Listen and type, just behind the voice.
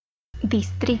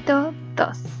Distrito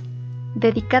 2,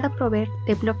 dedicada a proveer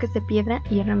de bloques de piedra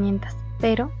y herramientas,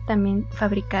 pero también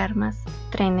fabrica armas,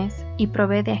 trenes y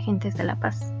provee de agentes de la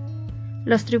paz.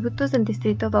 Los tributos del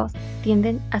Distrito 2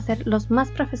 tienden a ser los más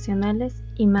profesionales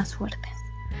y más fuertes.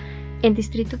 El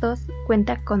Distrito 2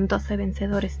 cuenta con 12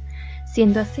 vencedores,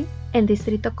 siendo así el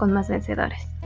distrito con más vencedores.